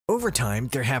Over time,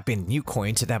 there have been new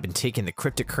coins that have been taking the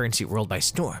cryptocurrency world by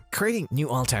storm, creating new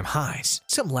all-time highs.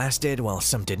 Some lasted while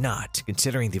some did not,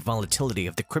 considering the volatility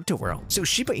of the crypto world. So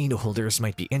Shiba Inu holders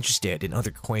might be interested in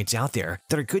other coins out there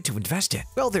that are good to invest in.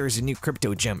 Well, there is a new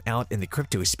crypto gem out in the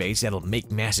crypto space that'll make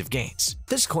massive gains.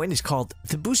 This coin is called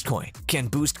the Boost Coin. Can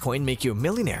Boost Coin make you a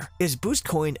millionaire? Is Boost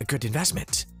Coin a good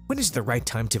investment? When is the right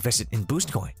time to invest in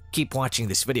Boost Coin? Keep watching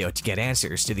this video to get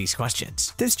answers to these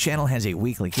questions. This channel has a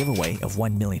weekly giveaway of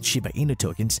 1 million Shiba Inu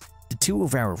tokens to 2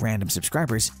 of our random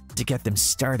subscribers to get them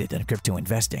started on crypto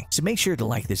investing. So make sure to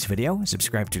like this video,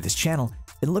 subscribe to this channel,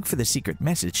 and look for the secret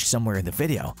message somewhere in the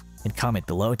video, and comment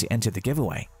below to enter the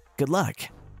giveaway. Good luck!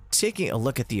 Taking a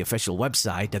look at the official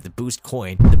website of the Boost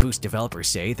Coin, the Boost developers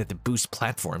say that the Boost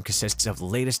platform consists of the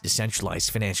latest decentralized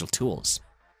financial tools,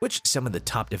 which some of the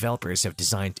top developers have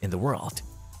designed in the world.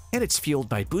 And it's fueled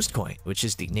by Boost Coin, which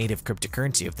is the native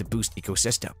cryptocurrency of the Boost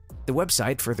ecosystem. The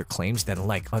website further claims that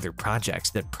unlike other projects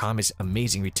that promise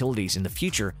amazing utilities in the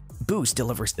future, Boost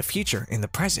delivers the future in the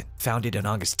present. Founded on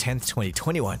August 10,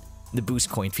 2021, the Boost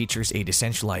Coin features a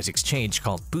decentralized exchange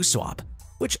called BoostSwap,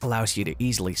 which allows you to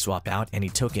easily swap out any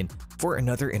token for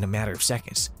another in a matter of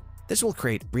seconds. This will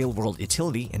create real-world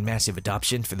utility and massive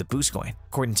adoption for the Boost Coin.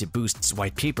 According to Boost's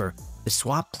white paper, the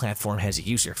swap platform has a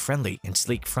user-friendly and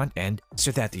sleek front end so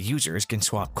that the users can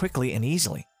swap quickly and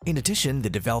easily. In addition, the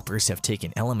developers have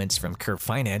taken elements from Curve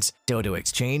Finance, Dodo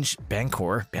Exchange,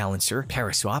 Bancor, Balancer,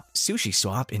 Paraswap,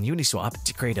 SushiSwap, and Uniswap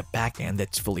to create a backend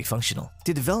that's fully functional.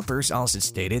 The developers also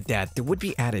stated that there would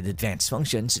be added advanced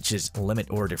functions such as a limit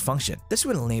order function. This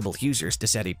would enable users to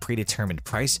set a predetermined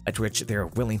price at which they are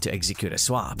willing to execute a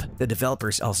swap. The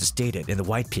developers also stated in the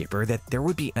white paper that there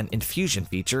would be an infusion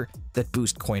feature that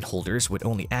Boost Coin holders would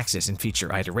only access in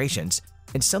future iterations,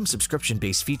 and some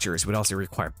subscription-based features would also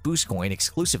require Boost Coin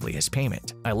exclusively as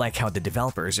payment. I like how the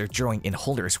developers are drawing in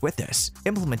holders with this.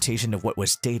 Implementation of what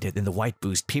was stated in the white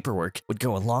Boost paperwork would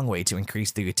go a long way to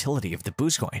increase the utility of the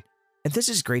Boost Coin. And this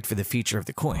is great for the future of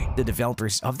the coin. The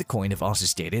developers of the coin have also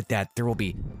stated that there will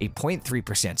be a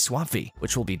 0.3% swap fee,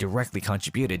 which will be directly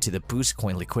contributed to the Boost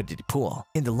Coin liquidity pool.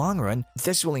 In the long run,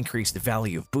 this will increase the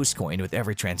value of Boost Coin with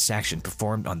every transaction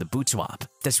performed on the BoostSwap.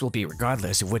 This will be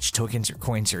regardless of which tokens or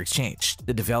coins are exchanged.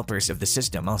 The developers of the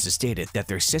system also stated that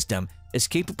their system is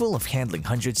capable of handling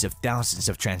hundreds of thousands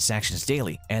of transactions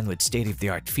daily, and with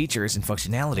state-of-the-art features and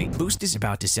functionality, Boost is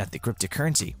about to set the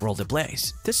cryptocurrency world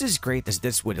ablaze. This is great as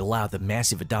this would allow the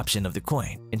massive adoption of the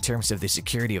coin. In terms of the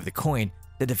security of the coin,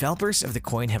 the developers of the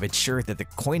coin have ensured that the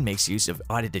coin makes use of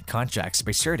audited contracts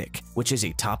by Certic, which is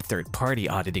a top third-party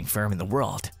auditing firm in the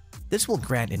world. This will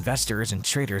grant investors and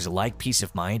traders alike peace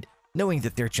of mind, knowing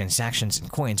that their transactions and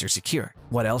coins are secure.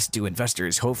 What else do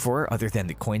investors hope for other than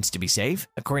the coins to be safe?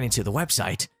 According to the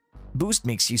website, Boost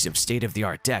makes use of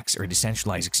state-of-the-art DEX or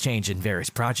decentralized exchange in various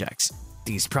projects.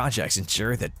 These projects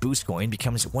ensure that Boost Coin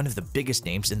becomes one of the biggest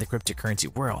names in the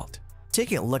cryptocurrency world.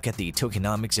 Taking a look at the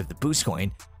tokenomics of the Boost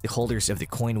Coin, the holders of the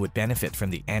coin would benefit from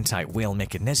the anti-whale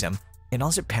mechanism and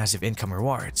also passive income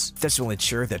rewards. This will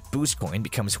ensure that Boost Coin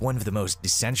becomes one of the most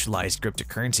decentralized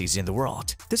cryptocurrencies in the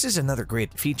world. This is another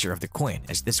great feature of the coin,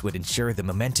 as this would ensure the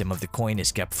momentum of the coin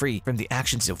is kept free from the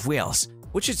actions of whales,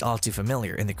 which is all too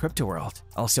familiar in the crypto world.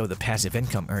 Also, the passive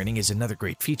income earning is another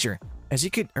great feature, as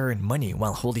you could earn money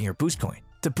while holding your Boost Coin.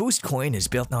 The Boost Coin is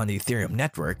built on the Ethereum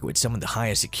network with some of the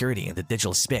highest security in the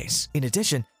digital space. In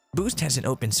addition, Boost has an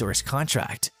open source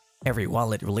contract. Every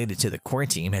wallet related to the core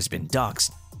team has been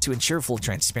doxed to ensure full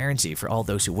transparency for all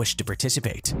those who wish to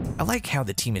participate. I like how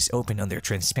the team is open on their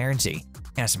transparency,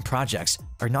 as some projects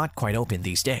are not quite open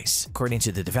these days. According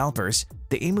to the developers,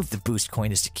 the aim of the Boost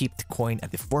Coin is to keep the coin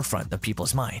at the forefront of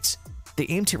people's minds. They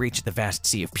aim to reach the vast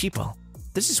sea of people.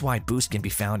 This is why Boost can be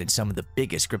found in some of the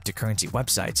biggest cryptocurrency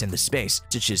websites in the space,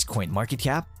 such as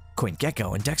CoinMarketCap,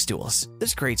 CoinGecko, and DexTools.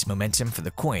 This creates momentum for the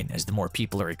coin, as the more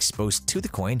people are exposed to the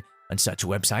coin on such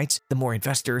websites, the more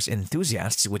investors and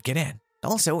enthusiasts would get in.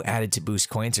 Also added to Boost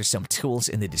Coins are some tools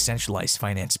in the decentralized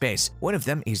finance space. One of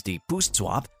them is the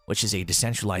BoostSwap, which is a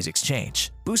decentralized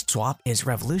exchange. BoostSwap is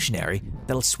revolutionary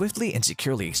that'll swiftly and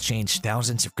securely exchange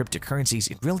thousands of cryptocurrencies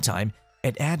in real time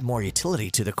and add more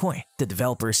utility to the coin. The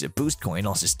developers of Boost Coin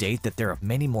also state that there are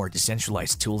many more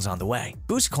decentralized tools on the way.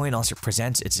 Boost Coin also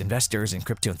presents its investors and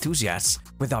crypto enthusiasts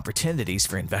with opportunities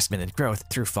for investment and growth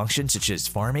through functions such as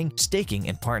farming, staking,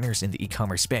 and partners in the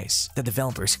e-commerce space. The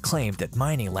developers claim that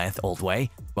mining led the old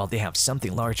way, while they have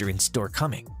something larger in store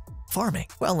coming. Farming.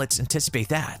 Well, let's anticipate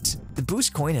that. The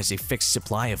Boost Coin has a fixed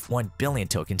supply of 1 billion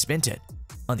tokens minted.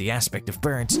 On the aspect of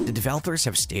burns, the developers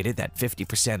have stated that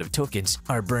 50% of tokens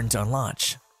are burned on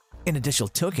launch. And additional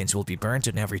tokens will be burned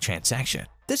on every transaction.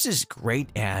 This is great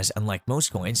as, unlike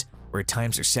most coins, where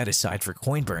times are set aside for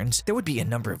coin burns, there would be a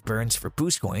number of burns for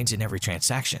boost coins in every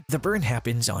transaction. The burn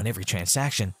happens on every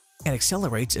transaction and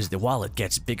accelerates as the wallet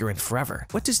gets bigger and forever.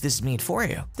 What does this mean for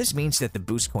you? This means that the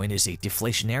boost coin is a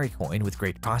deflationary coin with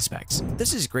great prospects.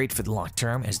 This is great for the long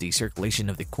term as the circulation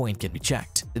of the coin can be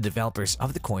checked. The developers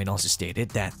of the coin also stated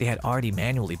that they had already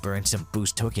manually burned some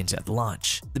boost tokens at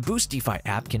launch. The Boost DeFi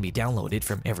app can be downloaded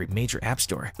from every major app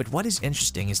store, but what is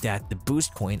interesting is that the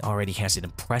boost coin already has an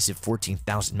impressive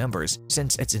 14,000 members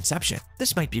since its inception.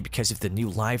 This might be because of the new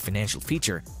live financial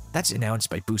feature that's announced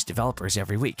by Boost developers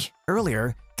every week.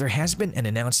 Earlier, there has been an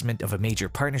announcement of a major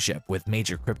partnership with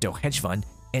major crypto hedge fund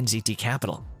NZT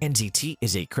Capital. NZT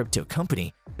is a crypto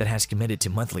company that has committed to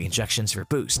monthly injections for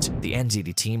Boost. The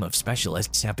NZT team of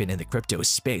specialists have been in the crypto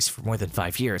space for more than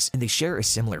 5 years, and they share a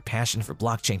similar passion for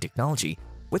blockchain technology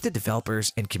with the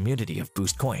developers and community of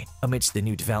Boost Coin. Amidst the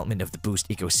new development of the Boost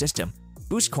ecosystem,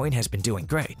 Boost Coin has been doing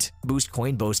great. Boost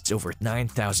Coin boasts over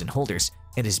 9,000 holders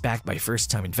and is backed by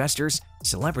first-time investors,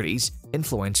 celebrities,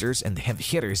 influencers, and the heavy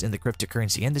hitters in the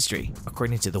cryptocurrency industry.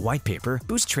 According to the white paper,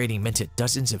 Boost Trading minted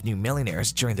dozens of new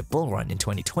millionaires during the bull run in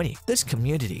 2020. This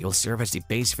community will serve as the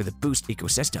base for the Boost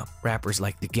ecosystem. Rappers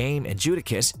like The Game and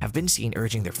Judicus have been seen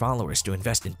urging their followers to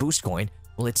invest in Boost Coin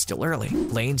while it's still early.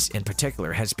 Lanes, in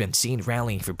particular, has been seen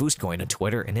rallying for Boost Coin on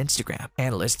Twitter and Instagram.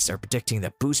 Analysts are predicting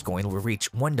that Boost Coin will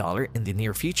reach $1 in the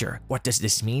near future. What does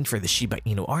this mean for the Shiba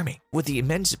Inu army? With the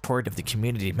immense support of the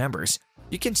community members,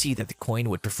 you can see that the coin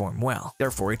would perform well.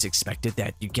 Therefore, it's expected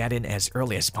that you get in as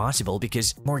early as possible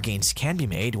because more gains can be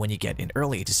made when you get in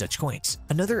early to such coins.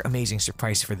 Another amazing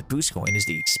surprise for the Boost Coin is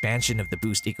the expansion of the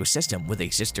Boost ecosystem with a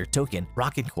sister token,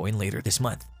 Rocket Coin, later this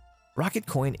month. Rocket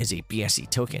Coin is a BSC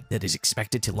token that is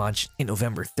expected to launch in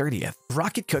November 30th.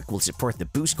 Rocket Cook will support the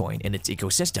Boost Coin in its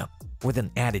ecosystem. With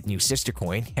an added new sister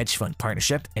coin, hedge fund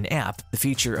partnership, and app, the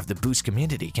future of the Boost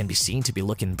community can be seen to be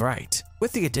looking bright.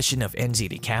 With the addition of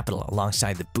NZT Capital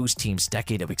alongside the Boost team's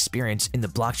decade of experience in the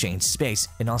blockchain space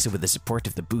and also with the support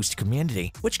of the Boost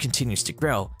community, which continues to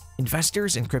grow,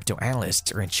 investors and crypto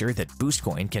analysts are ensured that Boost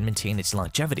Coin can maintain its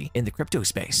longevity in the crypto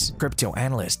space. Crypto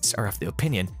analysts are of the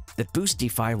opinion that Boost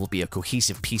DeFi will be a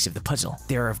cohesive piece of the puzzle.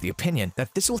 They are of the opinion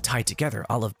that this will tie together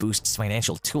all of Boost's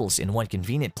financial tools in one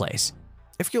convenient place.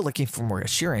 If you're looking for more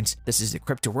assurance, this is the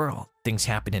crypto world. Things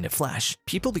happen in a flash.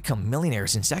 People become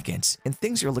millionaires in seconds, and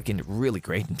things are looking really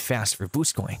great and fast for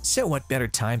Boost Coin. So what better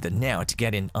time than now to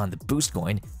get in on the Boost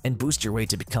Coin and boost your way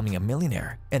to becoming a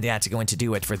millionaire? And that's going to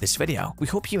do it for this video. We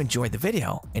hope you enjoyed the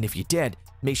video, and if you did,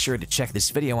 make sure to check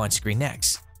this video on screen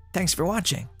next. Thanks for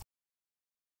watching.